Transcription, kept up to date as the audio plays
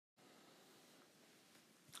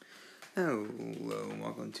Hello, and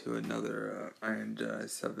welcome to another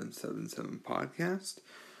Ironjedi777 podcast.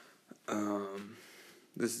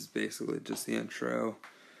 This is basically just the intro.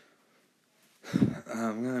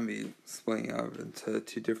 I'm going to be splitting up into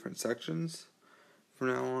two different sections from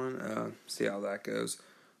now on, see how that goes.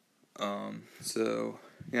 So,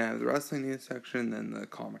 I have the wrestling news section, then the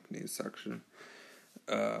comic news section.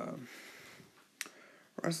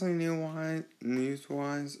 Wrestling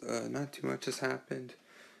news-wise, not too much has happened.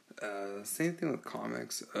 Same thing with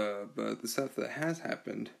comics, but the stuff that has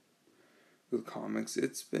happened with comics,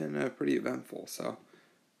 it's been pretty eventful, so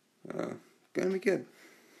gonna be good.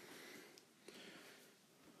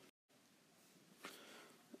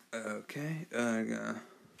 Okay, I'm gonna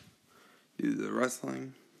do the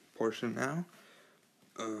wrestling portion now.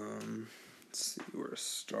 Let's see where to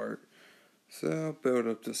start. So, build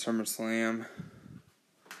up to SummerSlam.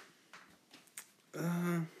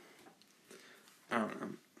 I don't know.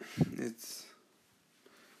 It's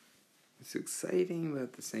exciting, but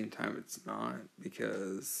at the same time it's not,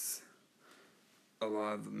 because a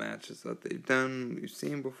lot of the matches that they've done, we've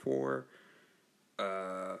seen before.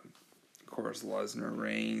 Of course, Lesnar,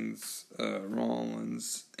 Reigns,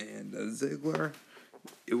 Rollins, and Ziggler.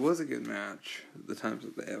 It was a good match. The times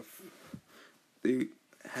that they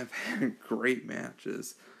have had great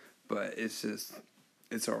matches, but it's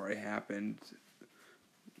already happened.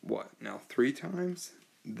 What, now 3 times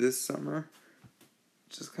this summer?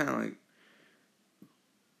 Just kind of like,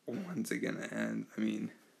 when's it gonna end? I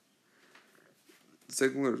mean,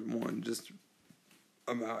 Ziggler's won just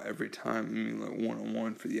about every time. I mean, like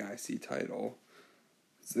 1-on-1 for the IC title.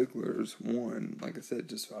 Ziggler's won, like I said,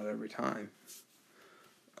 just about every time.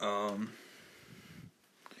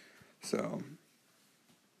 So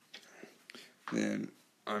then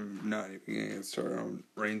I'm not even gonna get started on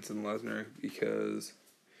Reigns and Lesnar, because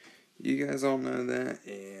you guys all know that,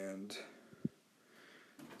 and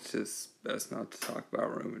it's just best not to talk about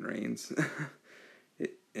Roman Reigns.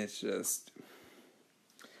 It's just,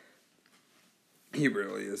 he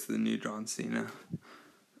really is the new John Cena.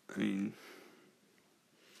 I mean,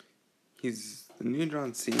 he's the new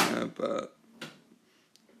John Cena, but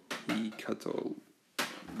he cuts a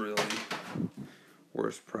really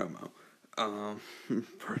worse promo.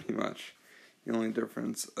 Pretty much. The only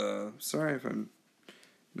difference, sorry if I'm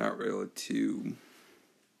not really too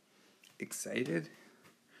excited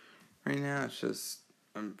right now. It's just,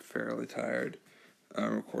 I'm fairly tired.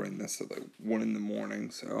 I'm recording this at like 1 a.m,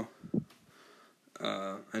 so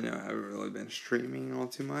I know I haven't really been streaming all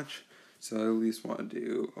too much, so I at least want to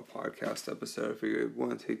do a podcast episode. I figured it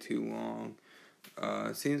wouldn't take too long.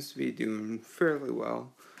 It seems to be doing fairly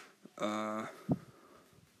well.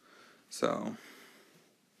 So,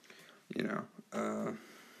 anyway,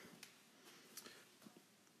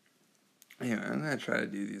 I'm going to try to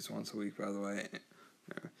do these once a week, by the way.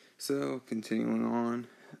 So, continuing on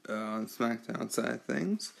the SmackDown side of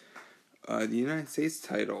things, the United States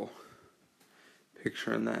title,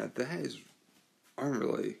 picturing that is, I'm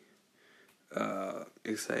really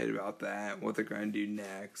excited about that, what they're going to do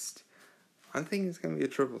next. I think it's going to be a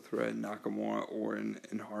triple threat, Nakamura, Orton,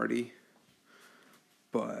 and Hardy.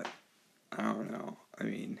 But, I don't know. I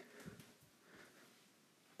mean,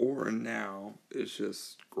 Orton now is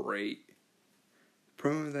just great. The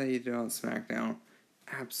promo that he did on SmackDown,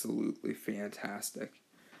 absolutely fantastic.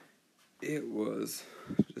 It was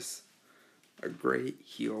just a great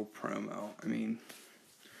heel promo. I mean,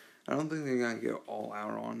 I don't think they're going to go all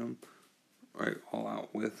out on him, right? All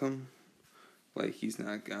out with him. Like, he's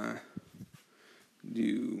not going to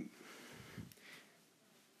do,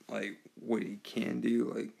 like, what he can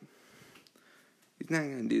do. Like, he's not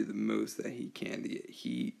going to do the most that he can to get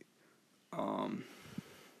heat.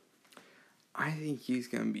 I think he's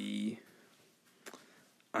going to be,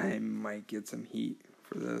 I might get some heat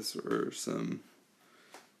for this, or some,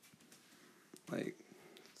 like,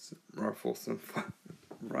 ruffle some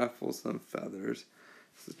feathers,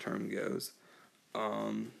 as the term goes.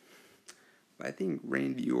 But I think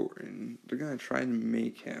Randy Orton, they're going to try to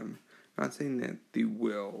make him, not saying that they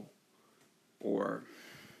will, or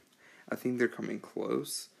I think they're coming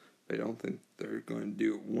close, but I don't think they're going to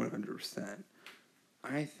do it 100%.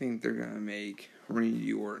 I think they're going to make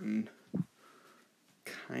Randy Orton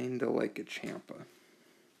kind of like a Ciampa,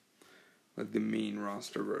 like the main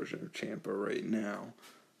roster version of Ciampa right now.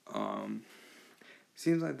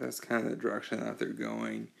 Seems like that's kind of the direction that they're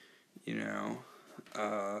going,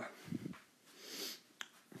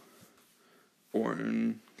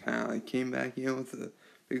 Orton kind of like came back in with a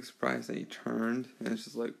big surprise that he turned, and it's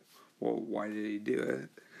just like, well, why did he do it?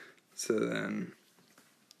 So then,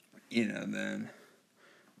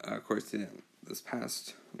 of course, he didn't this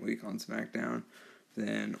past week on SmackDown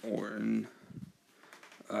than Orton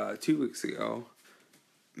 2 weeks ago.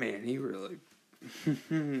 Man, he really...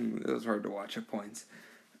 it was hard to watch at points.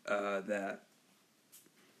 That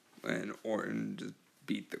when Orton just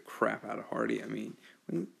beat the crap out of Hardy. I mean,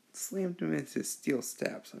 when he slammed him into steel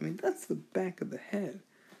steps, I mean, that's the back of the head.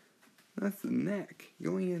 That's the neck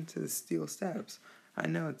going into the steel steps. I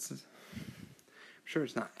know I'm sure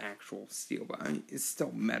it's not actual steel, but I mean, it's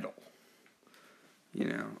still metal. You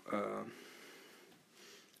know,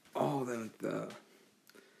 I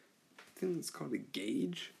think it's called a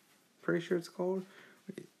gauge. Pretty sure it's called.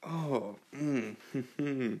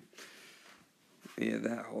 Yeah,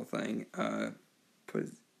 that whole thing. Put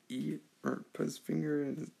his finger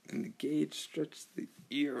in the gauge, stretch the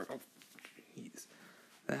ear. Oh, jeez,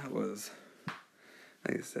 that was,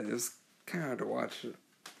 like I said, it was kind of hard to watch.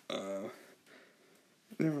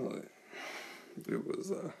 It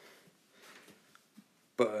was,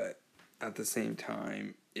 but at the same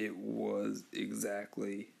time, it was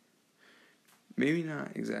maybe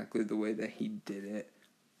not exactly the way that he did it,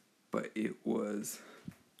 but it was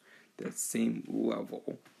that same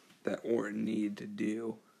level that Orton needed to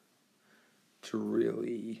do to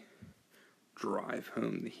really drive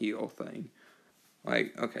home the heel thing.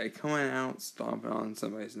 Like, okay, coming out, stomping on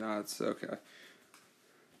somebody's nuts, okay.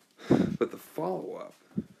 But the follow-up,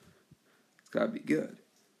 it's got to be good.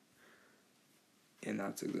 And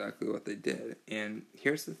that's exactly what they did. And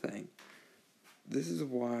here's the thing. This is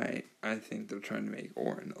why I think they're trying to make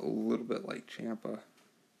Orton a little bit like Ciampa.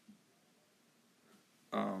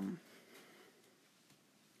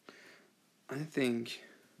 I think,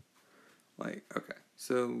 like, okay,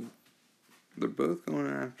 so they're both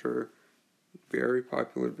going after very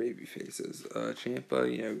popular baby faces.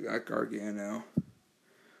 Ciampa, you got Gargano.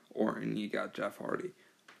 Orton, you got Jeff Hardy.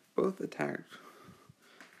 Both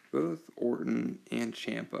Orton and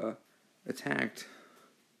Ciampa attacked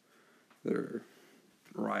their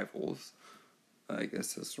rivals, I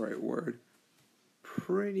guess that's the right word,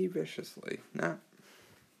 pretty viciously.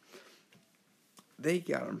 They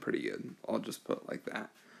got them pretty good. I'll just put it like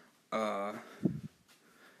that.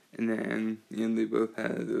 And then, they both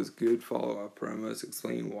had those good follow-up promos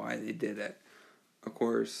explaining why they did it. Of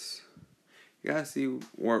course, you gotta see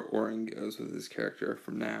where Orton goes with his character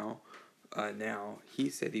from now. Now, he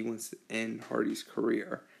said he wants to end Hardy's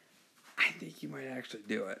career. I think he might actually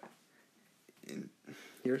do it. And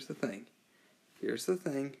here's the thing.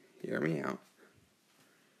 Hear me out.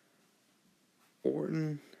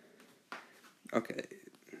 Orton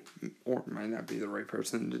might not be the right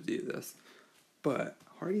person to do this, but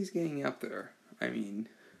Hardy's getting up there. I mean,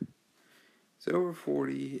 he's over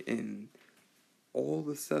 40, and all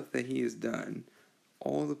the stuff that he has done,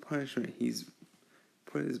 all the punishment he's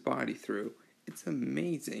put his body through, it's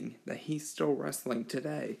amazing that he's still wrestling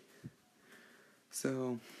today.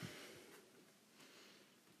 So,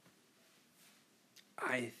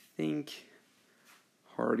 I think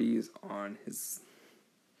Hardy's on his,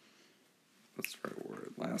 what's the right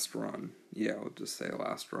word, last run. Yeah, I'll just say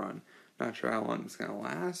last run. Not sure how long it's going to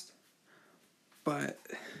last, but,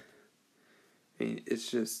 I mean,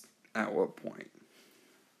 it's just, at what point?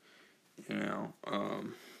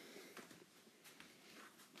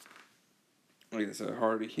 Like I said,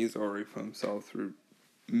 Hardy, he's already put himself through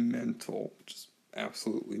just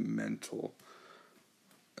absolutely mental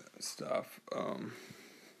stuff.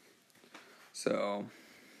 So,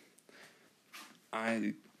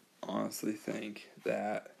 I honestly think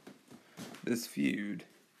that this feud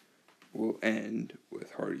will end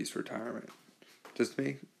with Hardy's retirement. Just to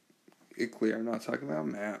make it clear, I'm not talking about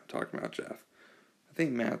Matt, I'm talking about Jeff. I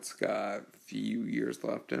think Matt's got a few years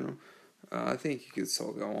left in him. I think he could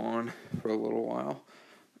still go on for a little while.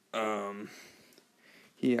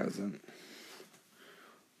 He hasn't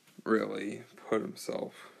really put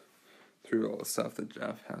himself through all the stuff that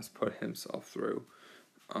Jeff has put himself through.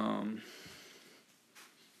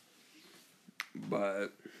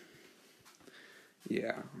 But,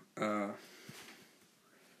 yeah.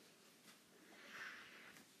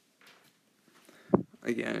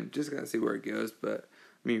 Again, just gotta see where it goes, but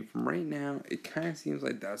I mean, from right now, it kind of seems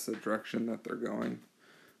like that's the direction that they're going.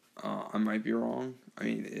 I might be wrong. I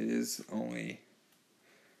mean, it is only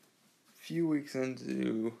a few weeks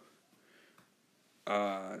into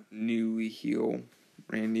new heel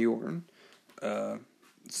Randy Orton.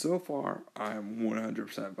 So far, I'm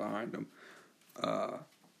 100% behind him.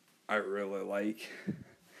 I really like...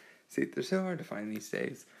 See, they're so hard to find these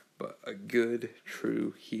days, but a good,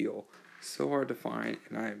 true heel. So hard to find,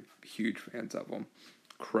 and I'm huge fans of them.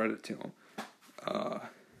 Credit to them.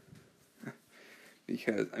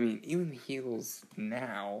 Because, I mean, even the heels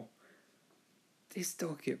now, they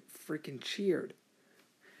still get freaking cheered.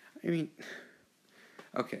 I mean,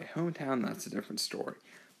 okay, hometown, that's a different story.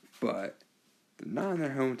 But they're not in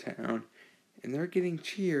their hometown, and they're getting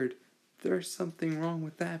cheered. There's something wrong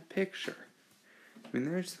with that picture. I mean,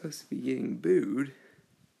 they're supposed to be getting booed,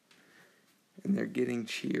 and they're getting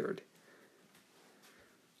cheered.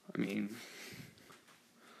 I mean,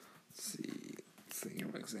 let's see. Let's think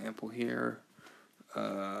of an example here.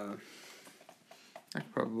 I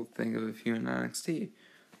could probably think of a few in NXT.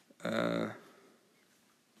 Let's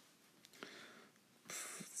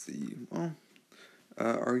see. Well,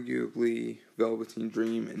 arguably Velveteen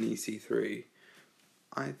Dream and EC3.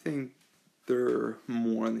 I think they're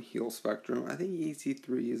more on the heel spectrum. I think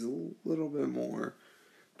EC3 is a little bit more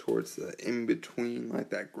towards the in-between, like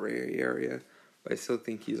that gray area. But I still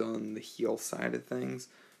think he's on the heel side of things.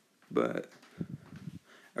 But,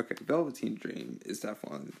 okay, Velveteen Dream is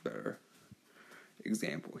definitely the better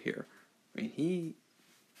example here. I mean, he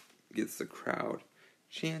gets the crowd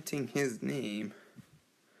chanting his name,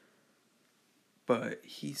 but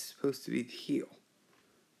he's supposed to be the heel.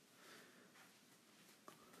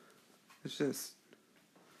 It's just,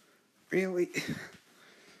 really?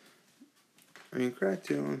 I mean, credit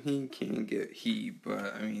to him, he can get heat,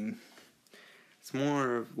 but, I mean, it's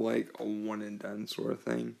more of like a one and done sort of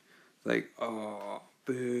thing. Like, oh,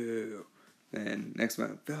 boo. Then next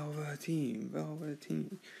month, Velveteen.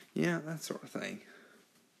 Yeah, that sort of thing.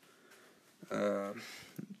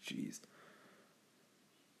 Jeez.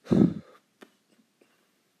 I'm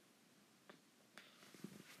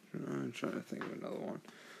trying to think of another one.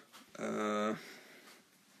 I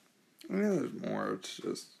mean, there's more. It's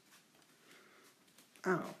just,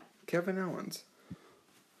 Kevin Owens.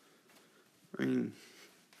 I mean,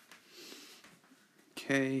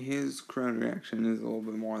 okay, his crowd reaction is a little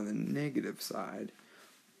bit more on the negative side,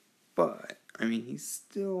 but I mean, he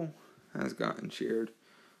still has gotten cheered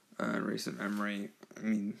in recent memory. I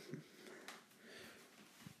mean,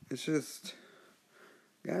 it's just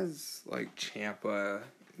guys like Ciampa,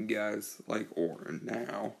 guys like Orton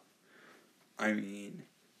now. I mean,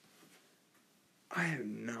 I have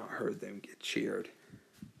not heard them get cheered.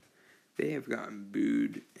 They have gotten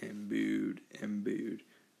booed and booed and booed.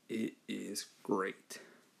 It is great.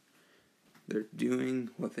 They're doing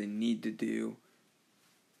what they need to do,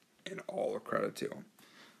 and all the credit to them.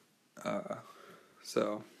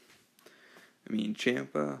 So, I mean,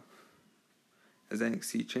 Ciampa as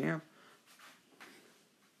NXT champ,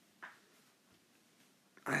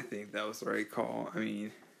 I think that was the right call. I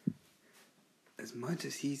mean, as much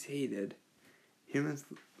as he's hated, him as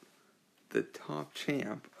the top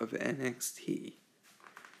champ of NXT,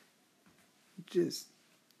 just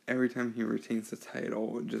every time he retains the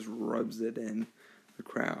title, it just rubs it in the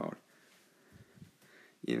crowd.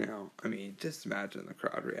 You know, I mean, just imagine the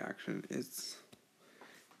crowd reaction.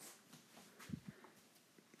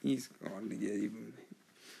 He's going to get even,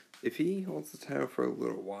 if he holds the title for a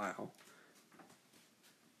little while,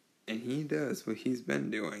 and he does what he's been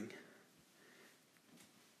doing,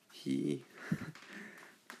 he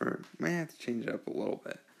might have to change it up a little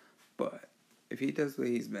bit, but if he does what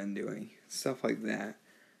he's been doing, stuff like that,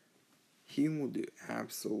 he will do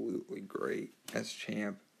absolutely great as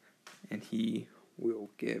champ, and he will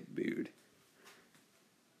get booed.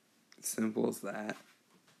 Simple as that.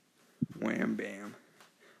 Wham, bam,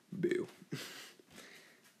 boo.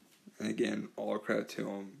 And again, all credit to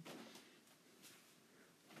him,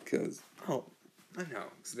 because, I know,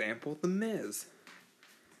 example, The Miz.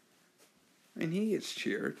 I mean, he gets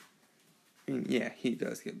cheered. I mean, yeah, he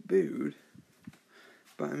does get booed.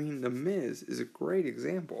 But, I mean, The Miz is a great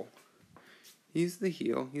example. He's the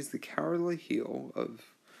heel. He's the cowardly heel of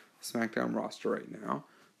SmackDown roster right now.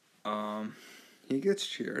 He gets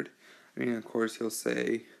cheered. I mean, of course, he'll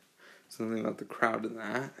say something about the crowd and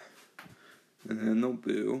that. And then they'll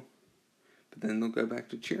boo. But then they'll go back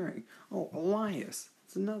to cheering. Oh, Elias.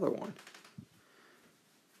 That's another one.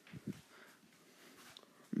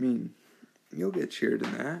 I mean, you'll get cheered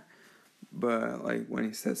in that, but like when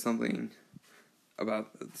he says something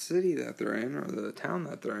about the city that they're in or the town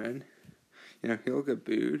that they're in, you know, he'll get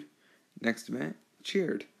booed. Next minute,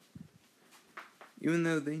 cheered. Even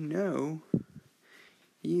though they know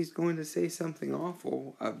he's going to say something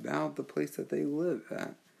awful about the place that they live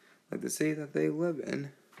at, like the city that they live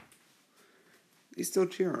in, they still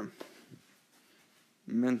cheer him.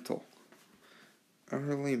 Mental.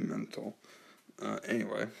 Utterly mental.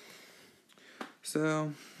 Anyway.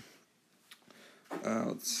 So,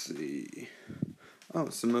 let's see. Oh,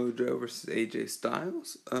 Samoa Joe versus AJ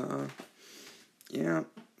Styles. Yeah,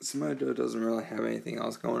 Samoa Joe doesn't really have anything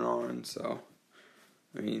else going on, so,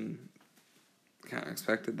 I mean, kind of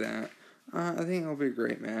expected that. I think it'll be a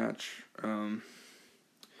great match. I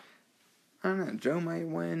don't know. Joe might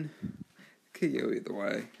win. Could go either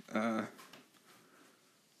way.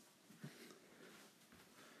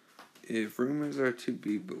 If rumors are to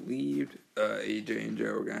be believed, AJ and Joe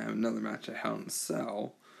are going to have another match at Hell in a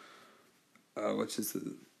Cell, which is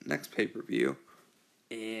the next pay-per-view,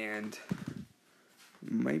 and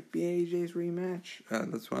might be AJ's rematch.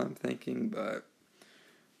 That's what I'm thinking, but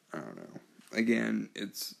I don't know. Again,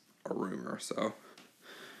 it's a rumor, so,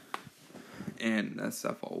 and that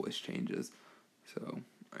stuff always changes. So,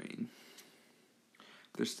 I mean,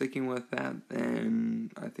 if they're sticking with that,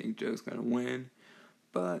 then I think Joe's going to win.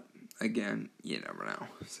 But, again, you never know.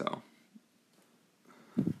 So,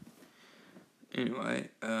 anyway,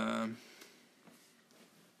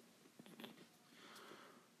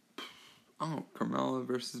 Carmella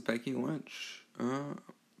versus Becky Lynch.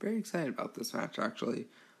 Very excited about this match, actually.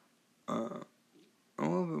 I'm a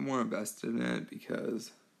little bit more invested in it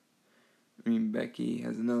because, I mean, Becky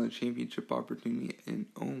has another championship opportunity, and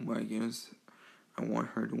oh my goodness, I want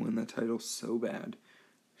her to win the title so bad.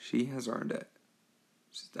 She has earned it.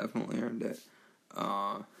 She's definitely earned it.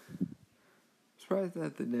 Surprised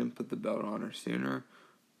that they didn't put the belt on her sooner,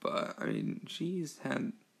 but, I mean, she's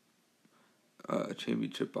had a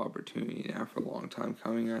championship opportunity now for a long time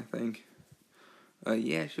coming, I think.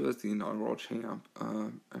 Yeah, she was the inaugural champ.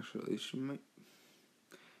 Actually, she might...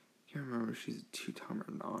 I can't remember if she's a two-time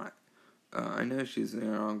or not. I know she's an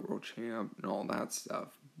inaugural champ and all that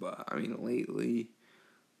stuff, but, I mean, lately,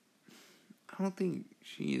 I don't think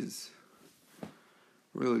she's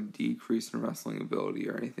really decreased in wrestling ability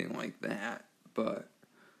or anything like that, but,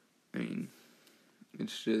 I mean,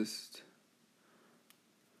 it's just...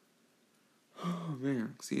 Oh,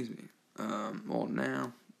 man, excuse me. Well,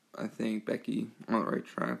 now, I think Becky on the right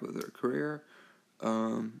track with her career.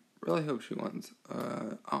 Really hope she wins.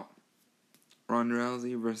 Ronda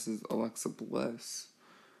Rousey versus Alexa Bliss.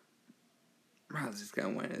 Rousey's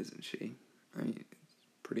gonna win, isn't she? I mean, it's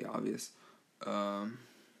pretty obvious.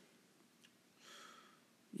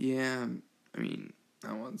 Yeah, I mean,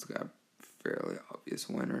 that one's got a fairly obvious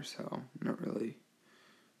winner, so I'm not really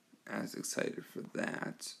as excited for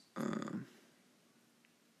that.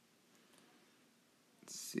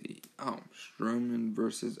 Let's see. Strowman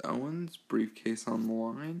versus Owens. Briefcase on the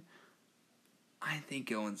line. I think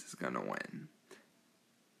Owens is gonna win.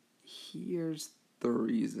 Here's the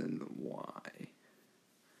reason why.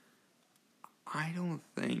 I don't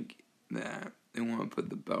think that they want to put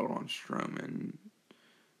the belt on Strowman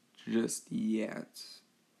just yet.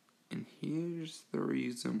 And here's the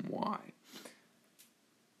reason why.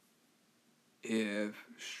 If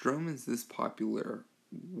Strowman's this popular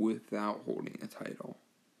without holding a title,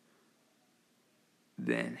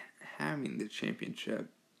 then having the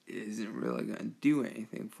championship isn't really going to do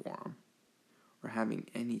anything for him. Or having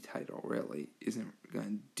any title, really, isn't going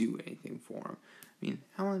to do anything for him. I mean,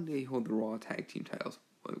 how long did he hold the Raw Tag Team titles?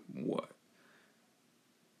 Like, what?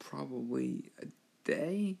 Probably a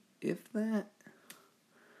day, if that?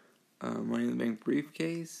 Money in the Bank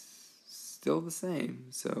briefcase, still the same.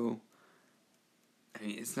 So, I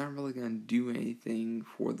mean, it's not really going to do anything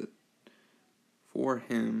for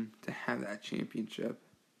him to have that championship.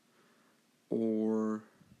 Or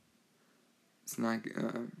it's not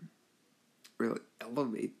going to really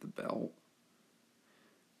elevate the belt.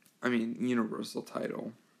 I mean, Universal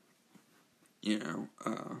title. You know,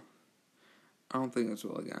 I don't think it's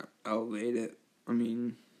really going to elevate it. I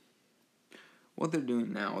mean, what they're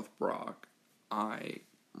doing now with Brock, I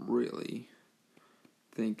really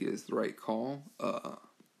think is the right call. I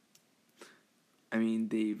mean,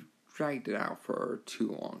 they've dragged it out for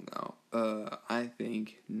too long now. I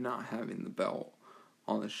think not having the belt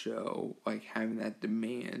on the show, like having that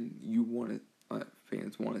demand,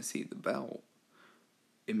 fans want to see the belt.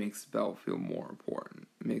 It makes the belt feel more important.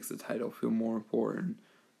 It makes the title feel more important.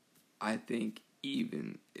 I think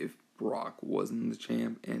even if Brock wasn't the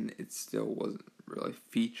champ and it still wasn't really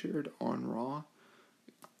featured on Raw,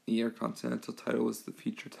 the Intercontinental title was the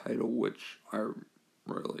featured title, which I'm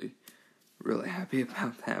really, really happy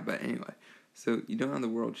about that. But anyway, so you don't have the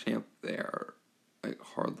world champ there, like,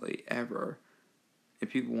 hardly ever.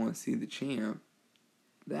 If people want to see the champ,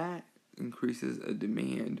 that increases a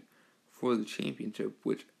demand for the championship,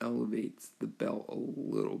 which elevates the belt a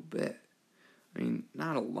little bit. I mean,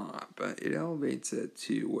 not a lot, but it elevates it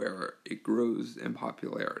to where it grows in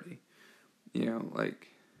popularity. You know, like,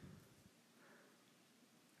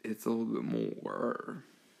 it's a little bit more,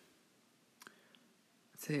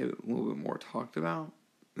 I'd say a little bit more talked about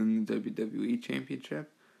than the WWE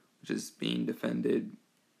Championship, which is being defended,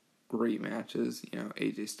 great matches. You know,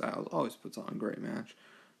 AJ Styles always puts on a great match.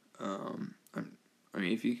 I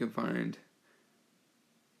mean, if you can find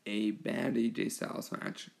a bad AJ Styles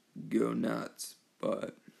match, go nuts.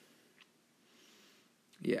 But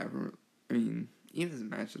yeah, I mean, even his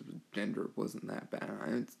matches with Jinder wasn't that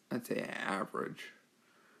bad. I'd say average,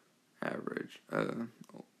 a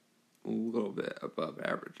little bit above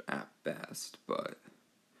average at best, but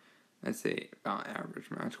I'd say about average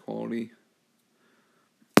match quality.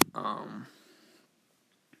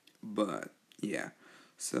 But yeah,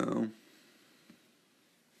 so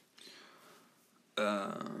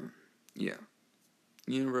yeah,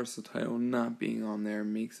 Universal title not being on there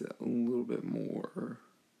makes it a little bit more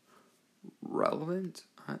relevant.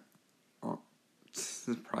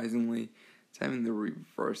 Surprisingly, it's having the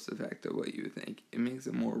reverse effect of what you would think. It makes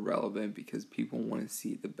it more relevant because people want to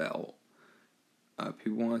see the belt.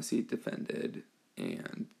 People want to see it defended,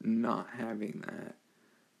 and not having that,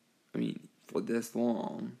 I mean, for this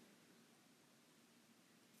long,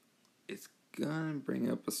 it's gonna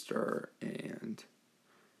bring up a stir, and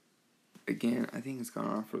again, I think it's gone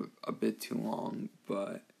on for a bit too long,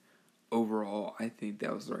 but overall, I think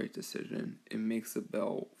that was the right decision. It makes the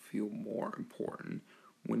belt feel more important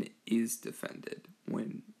when it is defended,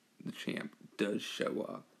 when the champ does show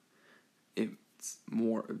up. It's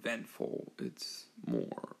more eventful, it's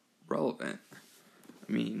more relevant.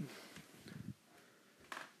 I mean,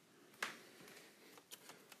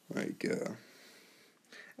 like,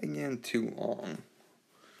 again, too long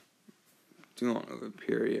of a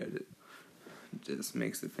period, it just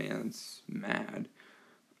makes the fans mad.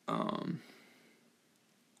 For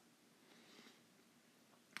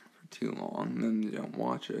too long, then they don't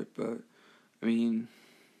watch it. But I mean,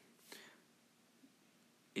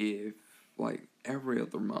 if like every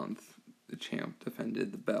other month the champ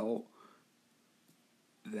defended the belt,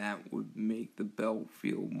 that would make the belt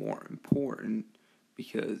feel more important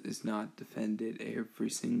because it's not defended every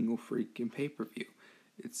single freaking pay-per-view.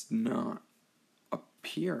 It's not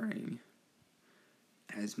appearing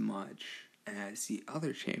as much as the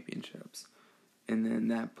other championships, and then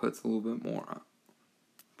that puts a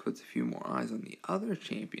few more eyes on the other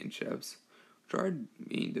championships which are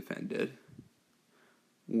being defended,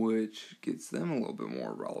 which gets them a little bit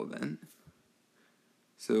more relevant.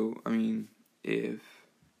 So I mean, if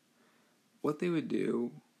what they would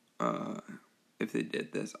do, if they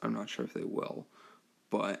did this, I'm not sure if they will,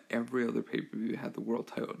 but every other pay-per-view had the world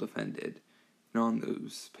title defended. And on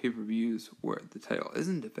those pay-per-views where the title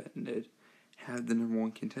isn't defended, have the number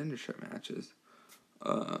one contendership matches.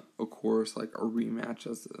 Of course, like a rematch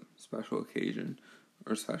as a special occasion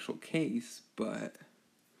or special case, but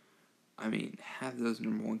I mean, have those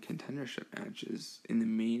number one contendership matches in the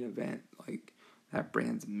main event, like that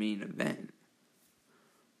brand's main event,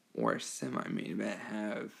 or a semi-main event.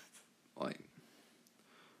 Have like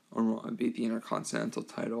on Raw beat the Intercontinental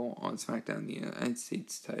title, on SmackDown the United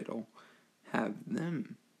States title. Have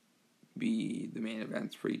them be the main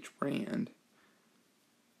events for each brand,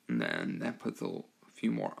 and then that puts a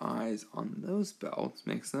few more eyes on those belts,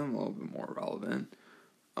 makes them a little bit more relevant,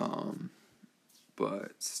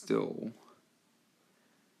 but still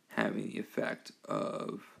having the effect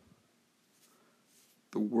of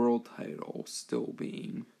the world title still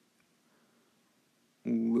being a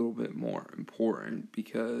little bit more important,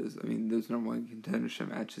 because I mean, those number one contendership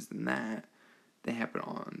matches and that they happen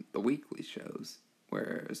on the weekly shows,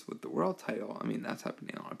 whereas with the world title, I mean, that's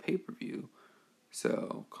happening on a pay-per-view,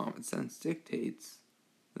 so common sense dictates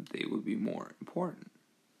that they would be more important.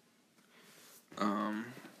 I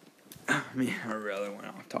mean, I really went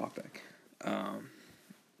off topic.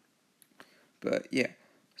 But yeah,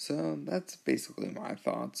 so that's basically my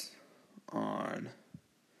thoughts on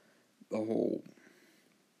the whole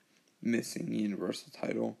missing Universal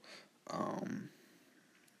title.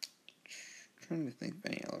 Trying to think if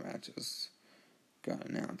any other matches got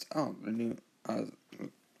announced. Oh, I was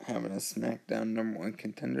having a SmackDown number one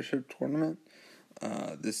contendership tournament.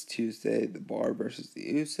 This Tuesday, The Bar versus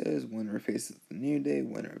the Usos. Winner faces the New Day.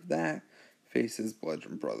 Winner of that faces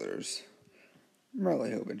Bludgeon Brothers. I'm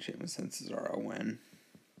really hoping Sheamus and Cesaro win.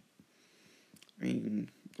 I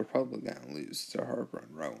mean, they're probably going to lose to Harper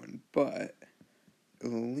and Rowan, but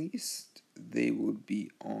at least they would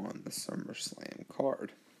be on the SummerSlam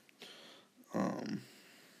card.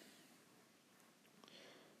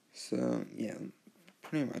 So, yeah,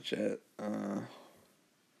 pretty much it.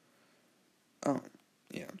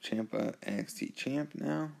 Ciampa, NXT champ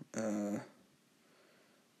now.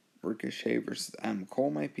 Ricochet versus Adam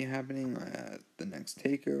Cole might be happening at the next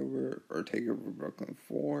TakeOver, or TakeOver Brooklyn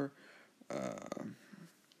 4. There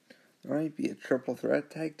might be a triple threat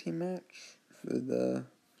tag team match for the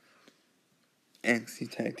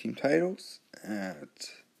NXT tag team titles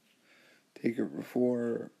at Taker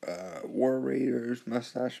before, War Raiders,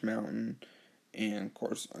 Mustache Mountain, and of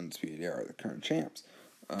course Undisputed Era are the current champs.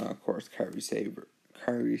 Of course, Kairi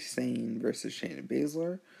Sane versus Shayna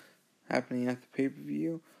Baszler happening at the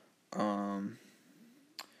pay-per-view.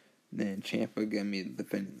 Then Ciampa gonna be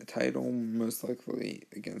defending the title, most likely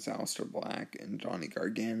against Aleister Black and Johnny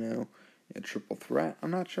Gargano in a triple threat.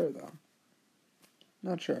 I'm not sure though.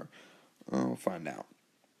 Not sure. We'll find out.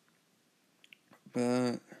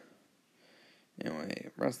 But anyway,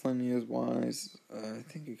 wrestling news wise, I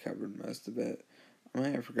think we covered most of it. I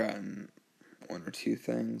might have forgotten one or two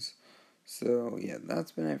things. So yeah,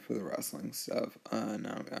 that's been it for the wrestling stuff. Now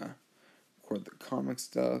I'm gonna record the comic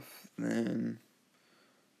stuff, then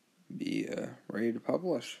be ready to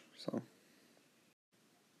publish. So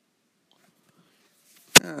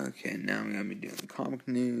okay, now I'm gonna be doing comic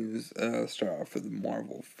news. Start off with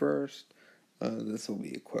Marvel first. This will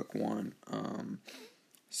be a quick one.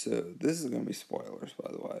 So this is gonna be spoilers, by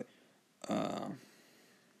the way.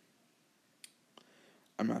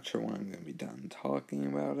 I'm not sure when I'm gonna be done talking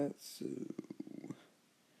about it. So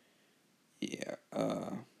yeah,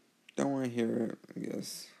 don't want to hear it. I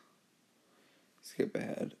guess skip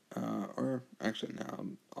ahead. Or actually, now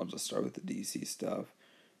I'll just start with the DC stuff.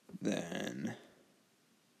 Then,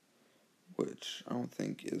 which I don't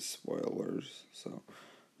think is spoilers. So,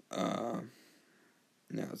 no,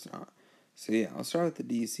 it's not. So yeah, I'll start with the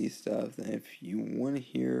DC stuff. Then if you want to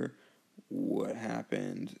hear what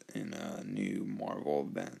happened in a new Marvel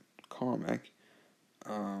event comic,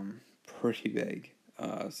 pretty big.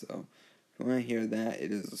 So if you want to hear that,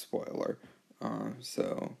 it is a spoiler.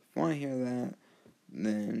 So if you want to hear that,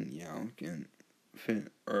 then you can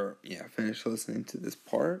finish listening to this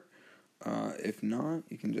part. If not,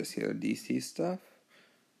 you can just hear DC stuff,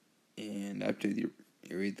 and after you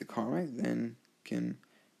read the comic, then you can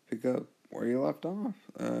pick up where you left off.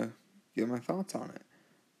 Give my thoughts on it.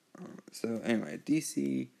 So anyway,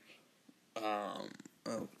 DC.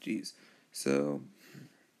 So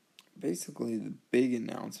basically, the big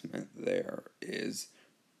announcement there is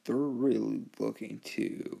they're really looking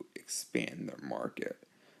to expand their market.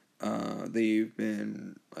 They've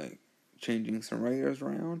been changing some writers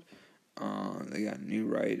around. They got new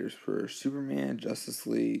writers for Superman, Justice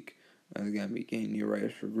League. They're gonna be getting new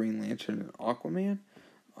writers for Green Lantern and Aquaman.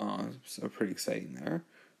 So pretty exciting there.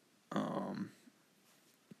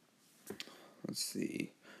 Let's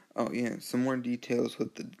see. Oh yeah, some more details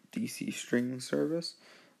with the DC streaming service.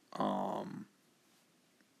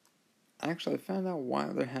 Actually, I found out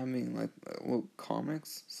why they're having a little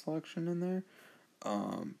comics selection in there.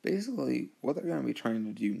 Basically, what they're gonna be trying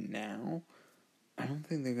to do now, I don't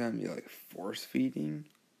think they're gonna be force feeding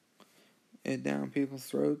it down people's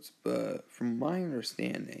throats, but from my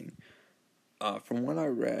understanding, from what I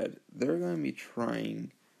read, they're gonna be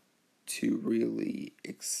trying to really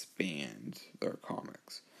expand their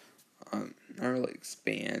comics. Not really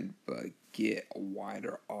expand, but get a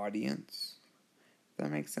wider audience. If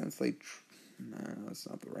that makes sense. No, that's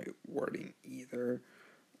not the right wording either.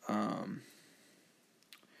 They're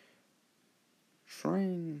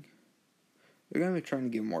gonna be trying to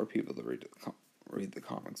get more people to read the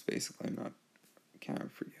comics. Basically, I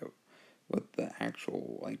can't forget what the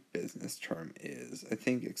actual business term is. I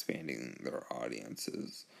think expanding their audience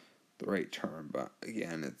is the right term, but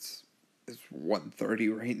again, it's 1:30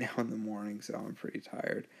 right now in the morning, so I'm pretty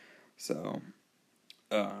tired. So,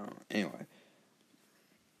 anyway.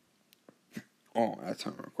 Oh, that's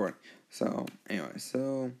how I'm recording. So, anyway,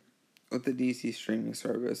 with the DC streaming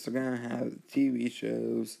service, they're gonna have TV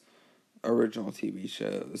shows, original TV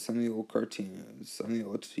shows, some of the old cartoons, some of the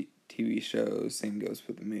old TV shows, same goes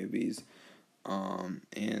for the movies,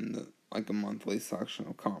 and a monthly selection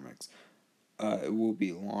of comics. It will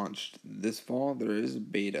be launched this fall. There is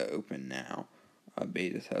beta open now,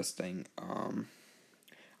 beta testing.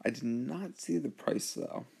 I did not see the price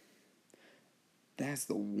though. That's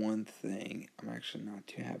the one thing I'm actually not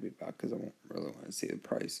too happy about, because I won't really want to see the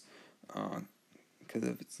price. Because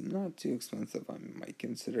if it's not too expensive, I might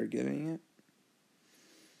consider getting it.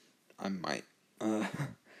 I might.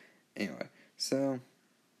 Anyway, so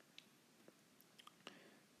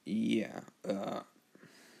yeah,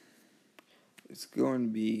 it's going to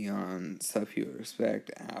be on stuff you would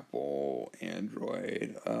expect: Apple,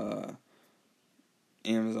 Android,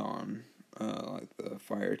 Amazon, the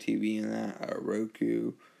Fire TV and that,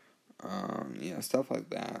 Roku, stuff like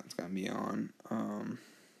that. It's gonna be on.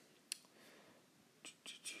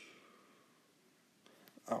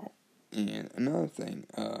 And another thing,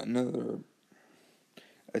 another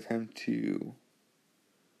attempt to,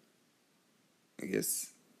 I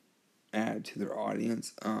guess, add to their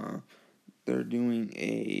audience. They're doing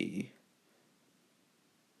a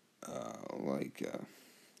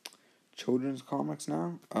children's comics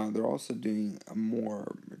now. They're also doing a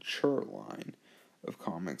more mature line of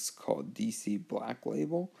comics called DC Black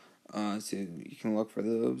Label. So you can look for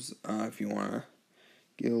those if you want to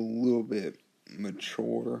get a little bit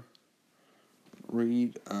mature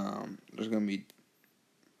read. There's going to be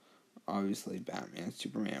obviously Batman,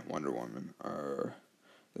 Superman, Wonder Woman are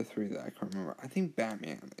the three that I can remember. I think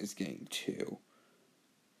Batman is getting 2.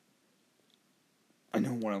 I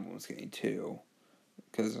know one of them is getting 2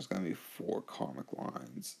 because there's going to be 4 comic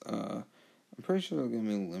lines. I'm pretty sure they're going to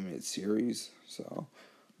be a limited series, so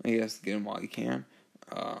I guess get them while you can.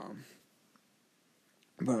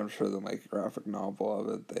 But I'm sure they'll make a graphic novel of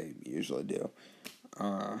it. They usually do.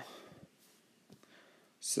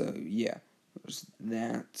 So yeah, there's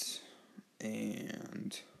that,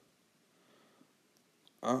 and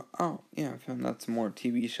I found out some more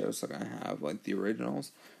TV shows they're gonna have, like the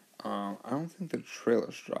originals. I don't think the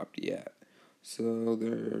trailer's dropped yet. So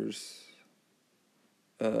there's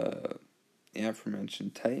the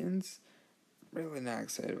aforementioned Titans. Really not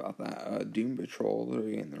excited about that. Doom Patrol, they're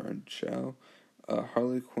getting their own show.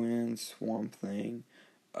 Harley Quinn, Swamp Thing,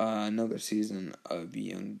 another season of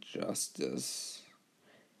Young Justice,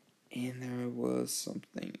 and there was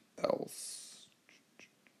something else.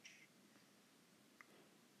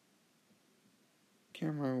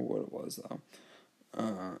 Can't remember what it was though.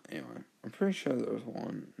 Anyway, I'm pretty sure there was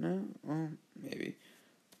one. No, well, maybe.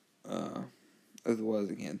 As it was,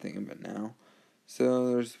 I can't think of it now. So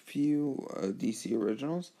there's a few DC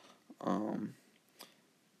originals.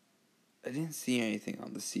 I didn't see anything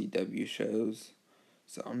on the CW shows,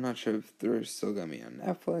 so I'm not sure if they're still going to be on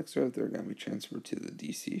Netflix or if they're going to be transferred to the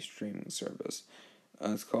DC streaming service.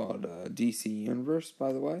 It's called DC Universe,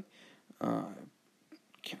 by the way.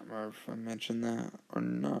 Can't remember if I mentioned that or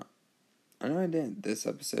not. I know I didn't this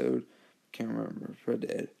episode. Can't remember if I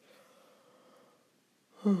did.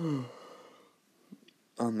 On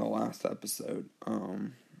the last episode.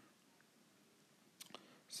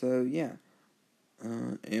 So, yeah.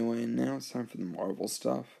 Anyway, now it's time for the Marvel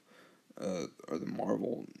stuff, or the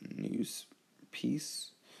Marvel news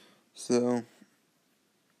piece. So,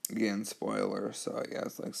 again, spoilers, so I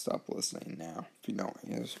guess, stop listening now if you don't want to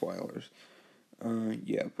hear spoilers.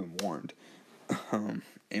 Yeah, I've been warned.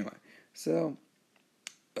 Anyway, so,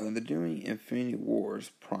 they're doing Infinity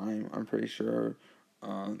Wars Prime, I'm pretty sure.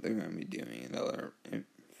 They're going to be doing another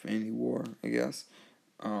Infinity War, I guess.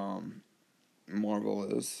 Marvel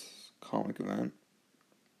is comic event.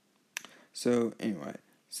 So, anyway,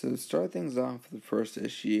 so to start things off with the first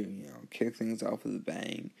issue, kick things off with a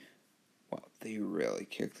bang. Well, they really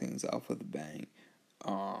kick things off with a bang.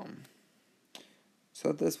 So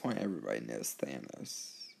at this point, everybody knows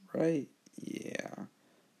Thanos, right? Yeah.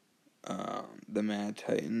 The Mad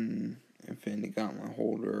Titan, Infinity Gauntlet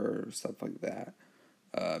holder, stuff like that.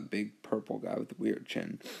 Big purple guy with a weird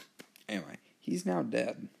chin. Anyway, he's now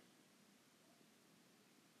dead.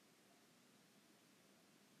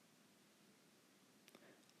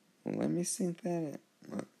 Let me sink that in.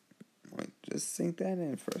 Just sink that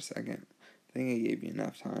in for a second. I think I gave you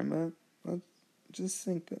enough time, but let's just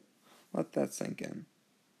let that sink in.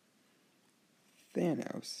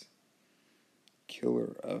 Thanos,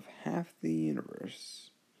 killer of half the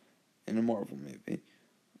universe in a Marvel movie.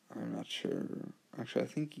 I'm not sure. Actually, I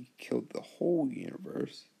think he killed the whole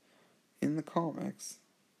universe in the comics.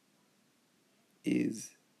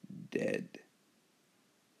 Is dead.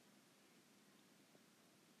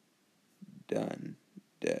 Done.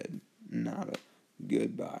 Dead. Nada.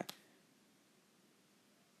 Goodbye.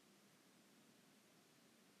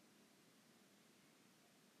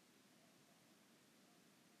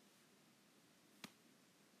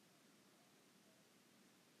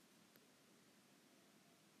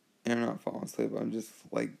 And I'm not falling asleep. I'm just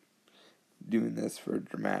doing this for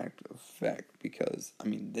dramatic effect because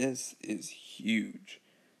this is huge.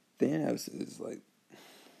 Thanos is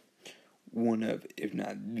one of, if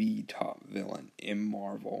not the top villain in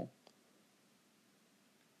Marvel.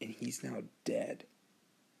 And he's now dead.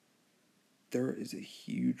 There is a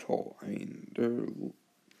huge hole.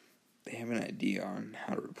 They have an idea on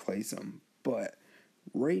how to replace him, but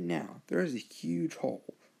right now, there is a huge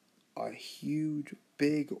hole. A huge,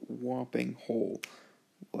 big, whopping hole.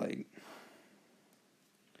 Like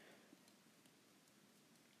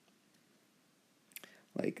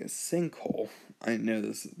a sinkhole. I know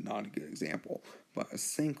this is not a good example, but a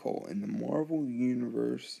sinkhole in the Marvel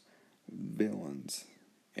Universe villains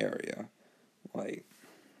area.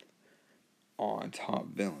 On top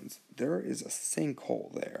villains. There is a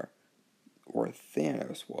sinkhole there where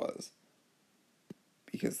Thanos was.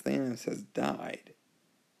 Because Thanos has died.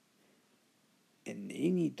 And they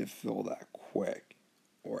need to fill that quick,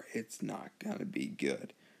 or it's not gonna be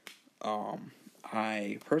good.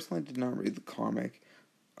 I personally did not read the comic.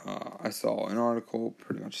 I saw an article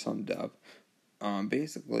pretty much summed up.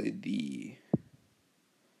 Basically, the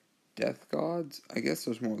Death Gods, I guess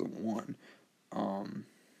there's more than one.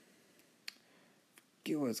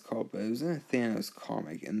 Get what it's called, but it was in a Thanos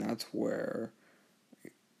comic, and that's where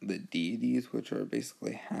the deities, which are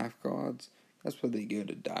basically half gods, that's where they go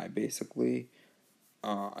to die, basically.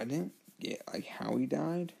 I didn't get, how he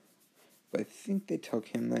died, but I think they took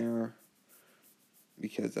him there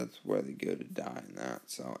because that's where they go to die in that.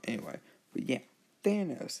 So, anyway. But yeah,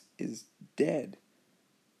 Thanos is dead.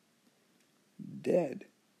 Dead.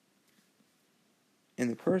 And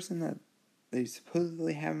the person that they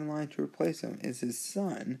supposedly have in line to replace him is his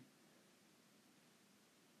son.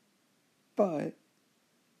 But,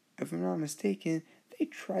 if I'm not mistaken, they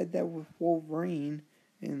tried that with Wolverine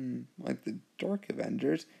in, the Dark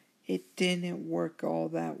Avengers. It didn't work all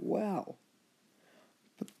that well.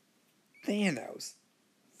 But Thanos.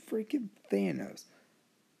 Freaking Thanos.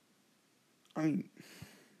 I mean,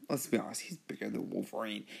 let's be honest, he's bigger than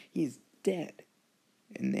Wolverine. He's dead.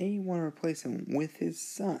 And they want to replace him with his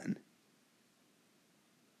son.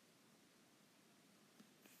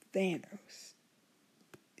 Thanos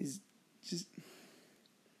is just...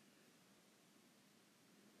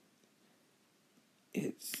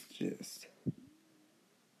 It's just...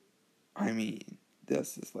 I mean,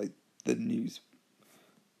 this is the news...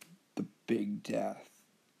 The big death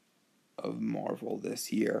of Marvel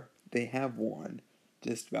this year. They have one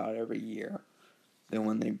just about every year. Then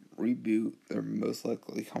when they reboot, they're most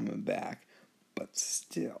likely coming back. But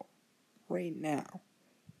still, right now,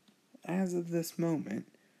 as of this moment,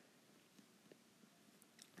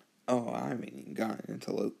 I haven't even gotten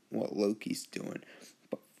into what Loki's doing,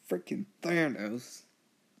 but freaking Thanos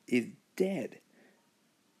is dead.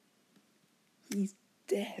 He's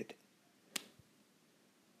dead.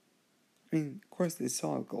 I mean, of course they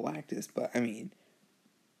saw Galactus, but I mean,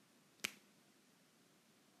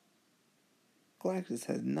 Galactus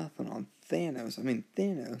has nothing on Thanos. I mean,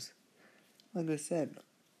 Thanos, like I said,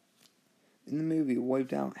 in the movie,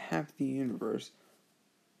 wiped out half the universe.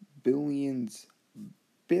 Billions,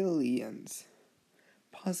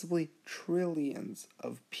 possibly trillions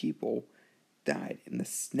of people died in the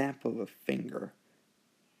snap of a finger.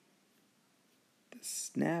 The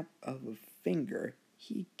snap of a finger,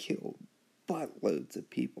 he killed buttloads of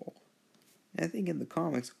people. And I think in the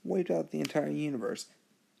comics, wiped out the entire universe,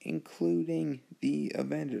 including the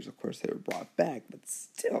Avengers. Of course, they were brought back, but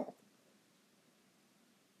still.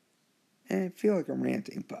 And I feel like I'm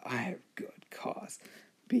ranting, but I have good cause.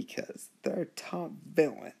 Because their top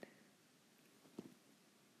villain,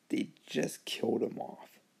 they just killed him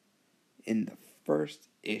off in the first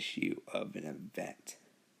issue of an event.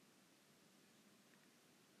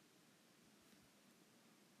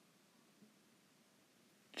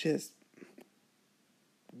 Just,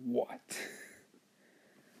 what?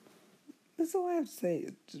 That's all I have to say.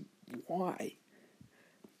 Just, why?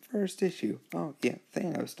 First issue. Oh, yeah,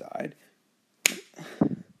 Thanos died.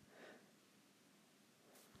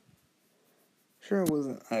 Sure, it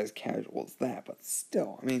wasn't as casual as that, but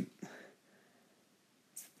still, I mean,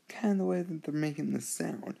 it's kind of the way that they're making this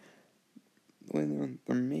sound. The way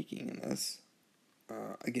they're making this.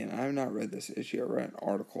 Again, I have not read this issue. I read an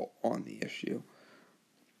article on the issue.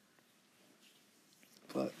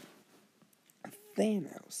 But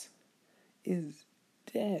Thanos is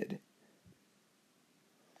dead.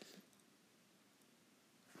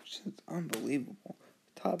 Which is unbelievable.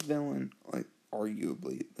 Top villain,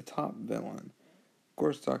 arguably the top villain. Of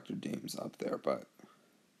course, Dr. Doom's up there, but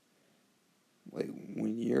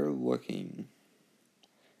when you're looking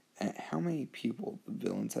at how many people the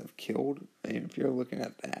villains have killed, and if you're looking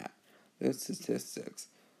at those statistics,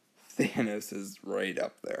 Thanos is right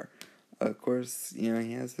up there. Of course, he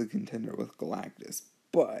has the contender with Galactus,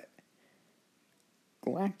 but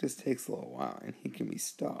Galactus takes a little while, and he can be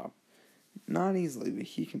stopped. Not easily, but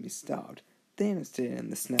he can be stopped. Thanos did it in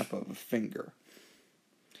the snap of a finger.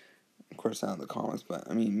 Of course, not in the comics, but,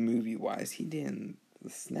 I mean, movie-wise, he did in the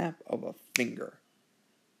snap of a finger.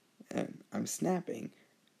 And I'm snapping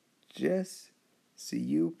just so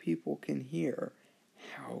you people can hear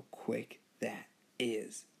how quick that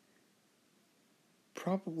is.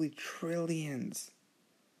 Probably trillions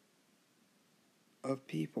of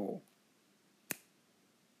people.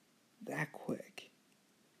 That quick.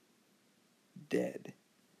 Dead.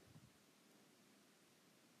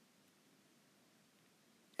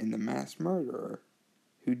 And the mass murderer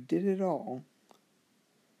who did it all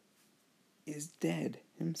is dead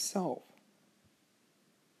himself.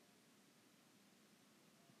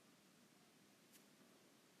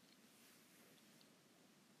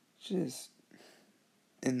 just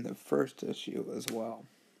in the first issue as well.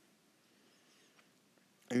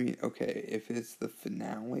 I mean, okay, if it's the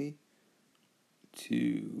finale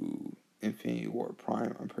to Infinity War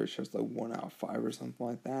Prime, I'm pretty sure it's like 1 out of 5 or something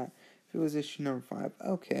like that. If it was issue number 5,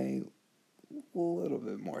 okay, a little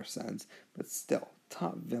bit more sense, but still,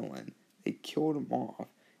 top villain, they killed him off,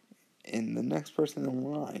 and the next person in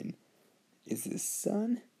line is his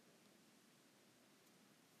son?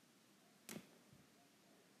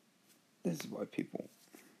 This is why people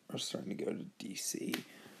are starting to go to DC.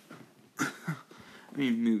 I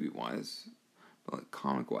mean, movie-wise, but like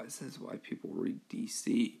comic-wise, this is why people read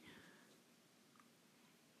DC.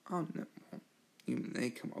 Oh no, even they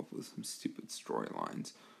come up with some stupid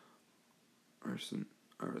storylines, or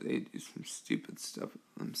they do some stupid stuff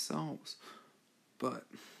themselves. But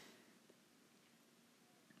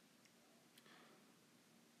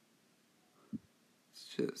it's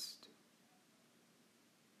just,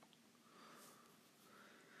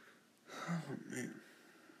 oh man.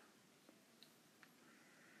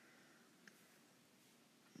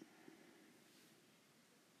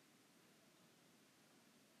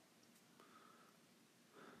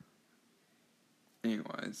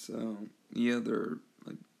 Anyway, so the other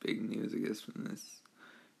like big news, I guess, from this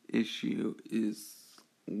issue is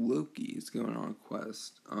Loki is going on a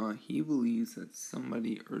quest. He believes that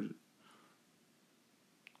somebody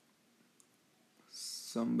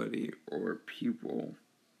or people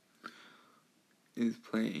is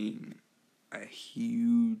playing a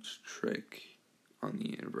huge trick on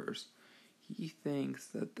the universe. He thinks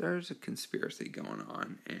that there's a conspiracy going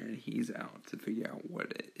on, and he's out to figure out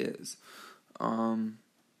what it is.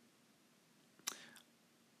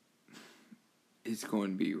 It's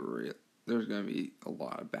going to be real. There's going to be a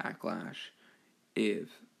lot of backlash if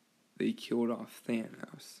they killed off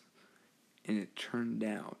Thanos and it turned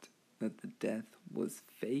out that the death was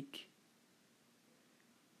fake.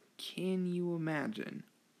 Can you imagine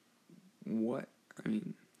what? I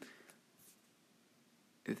mean,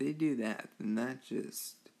 if they do that, then that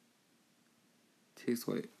just takes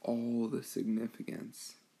away all the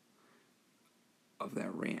significance of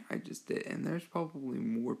that rant I just did. And there's probably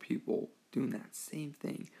more people doing that same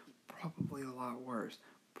thing. Probably a lot worse.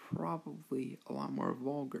 Probably a lot more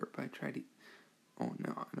vulgar. But I try to... Oh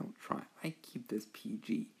no, I don't try. I keep this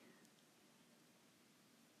PG.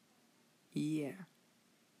 Yeah.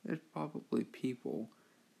 There's probably people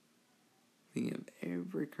thinking of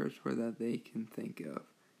every curse word that they can think of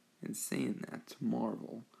and saying that to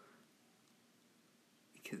Marvel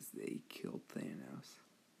because they killed Thanos.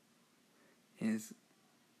 And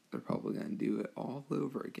they're probably going to do it all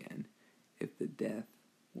over again if the death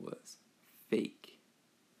was fake.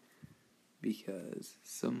 Because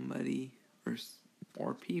somebody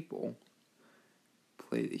or people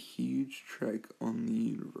played a huge trick on the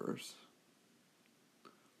universe.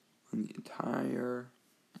 On the entire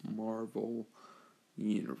Marvel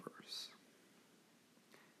universe.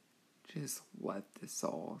 Just let this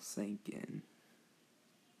all sink in.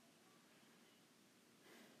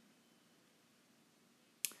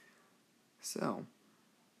 So,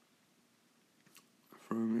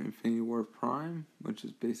 from Infinity War Prime, which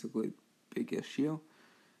is basically a big issue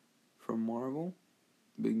from Marvel,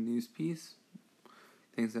 big news piece,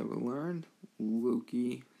 things that we learned,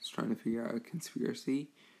 Loki is trying to figure out a conspiracy,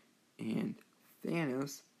 and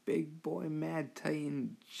Thanos, big boy mad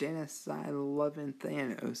titan genocide loving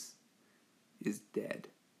Thanos, is dead.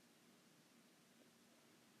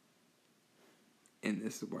 And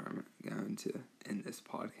this is where I'm going to end this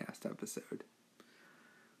podcast episode.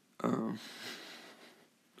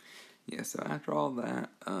 Yeah, so after all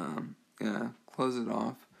that, gonna close it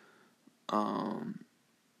off.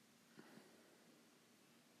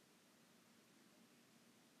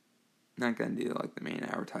 Not gonna do like the main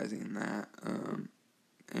advertising in that. I'm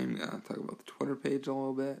gonna talk about the Twitter page a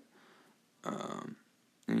little bit.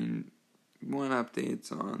 And want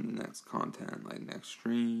updates on the next content, like next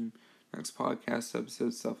stream, next podcast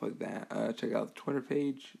episode, stuff like that. Check out the Twitter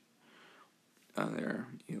page. There,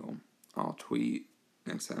 I'll tweet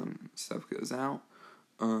next time stuff goes out.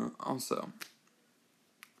 Also,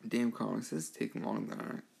 Damn Comics is taking longer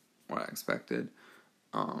than what I expected.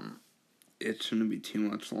 It shouldn't be too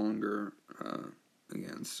much longer.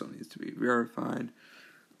 Again, still needs to be verified.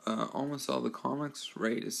 Almost all the comics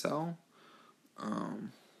ready to sell.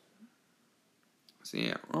 So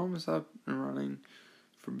yeah, we're almost up and running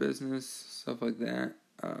for business, stuff like that.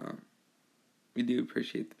 We do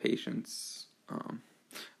appreciate the patience.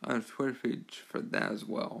 I have a Twitter page for that as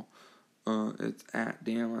well. It's at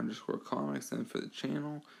 @damn_comics, and for the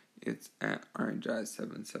channel, it's at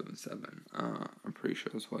Ironjedi777. I'm pretty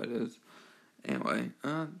sure that's what it is. Anyway,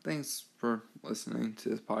 thanks for listening to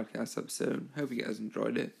this podcast episode. Hope you guys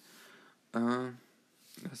enjoyed it.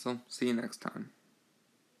 Guess I'll see you next time.